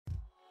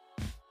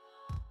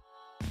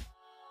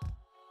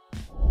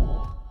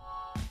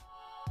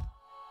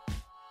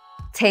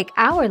Take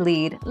our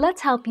lead, let's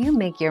help you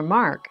make your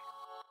mark.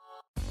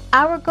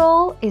 Our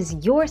goal is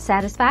your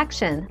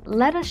satisfaction.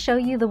 Let us show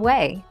you the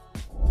way.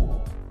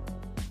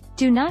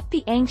 Do not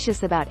be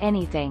anxious about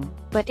anything,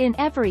 but in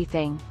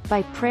everything,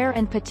 by prayer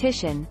and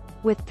petition,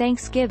 with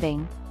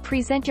thanksgiving,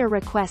 present your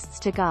requests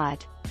to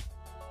God.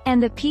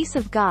 And the peace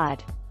of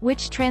God,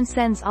 which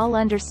transcends all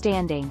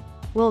understanding,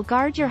 will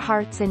guard your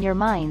hearts and your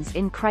minds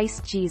in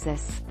Christ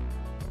Jesus.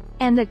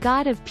 And the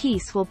God of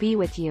peace will be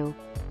with you.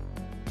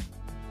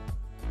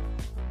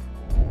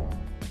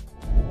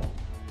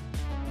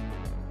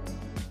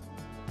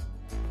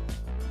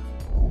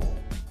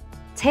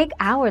 Take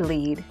our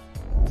lead.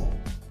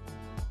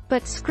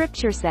 But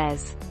Scripture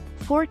says,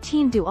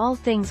 14 Do all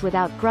things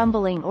without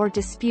grumbling or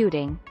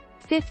disputing,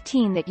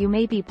 15 That you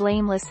may be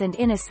blameless and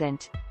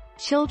innocent,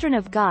 children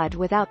of God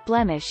without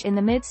blemish in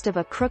the midst of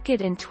a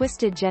crooked and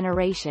twisted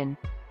generation,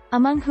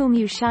 among whom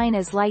you shine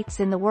as lights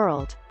in the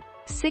world,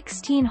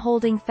 16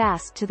 Holding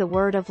fast to the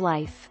word of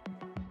life.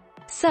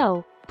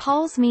 So,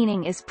 Paul's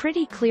meaning is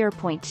pretty clear.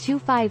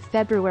 25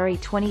 February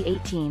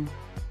 2018.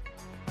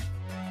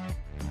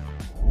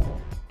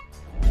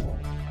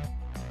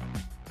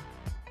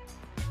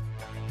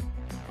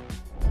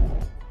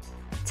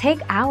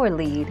 Take our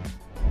lead.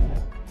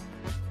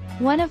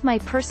 One of my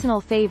personal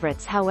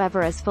favorites,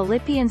 however, is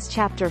Philippians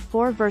chapter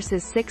 4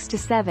 verses 6 to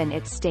 7.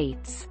 It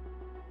states,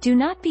 Do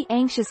not be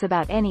anxious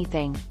about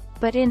anything,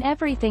 but in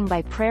everything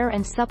by prayer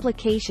and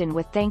supplication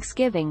with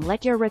thanksgiving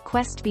let your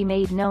request be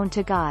made known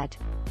to God.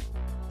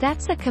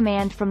 That's a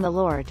command from the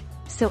Lord,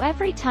 so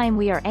every time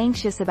we are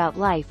anxious about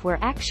life we're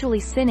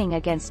actually sinning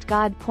against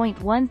God.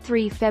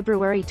 13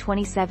 February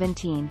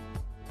 2017.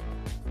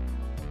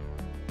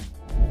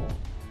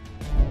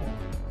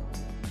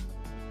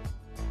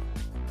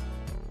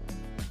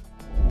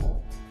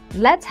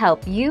 Let's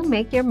help you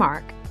make your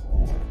mark.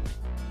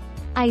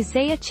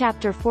 Isaiah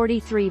chapter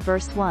 43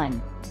 verse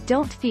 1.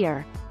 Don't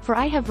fear, for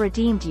I have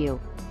redeemed you.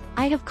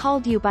 I have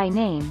called you by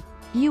name,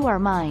 you are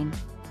mine.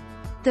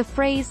 The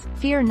phrase,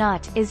 fear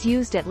not, is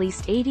used at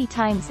least 80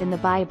 times in the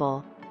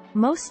Bible,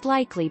 most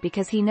likely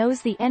because he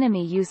knows the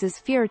enemy uses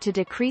fear to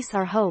decrease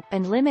our hope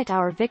and limit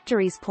our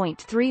victories.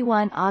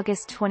 31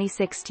 August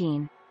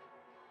 2016.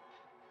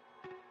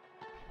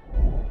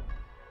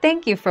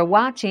 Thank you for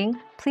watching.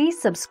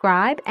 Please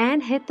subscribe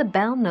and hit the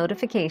bell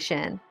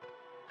notification.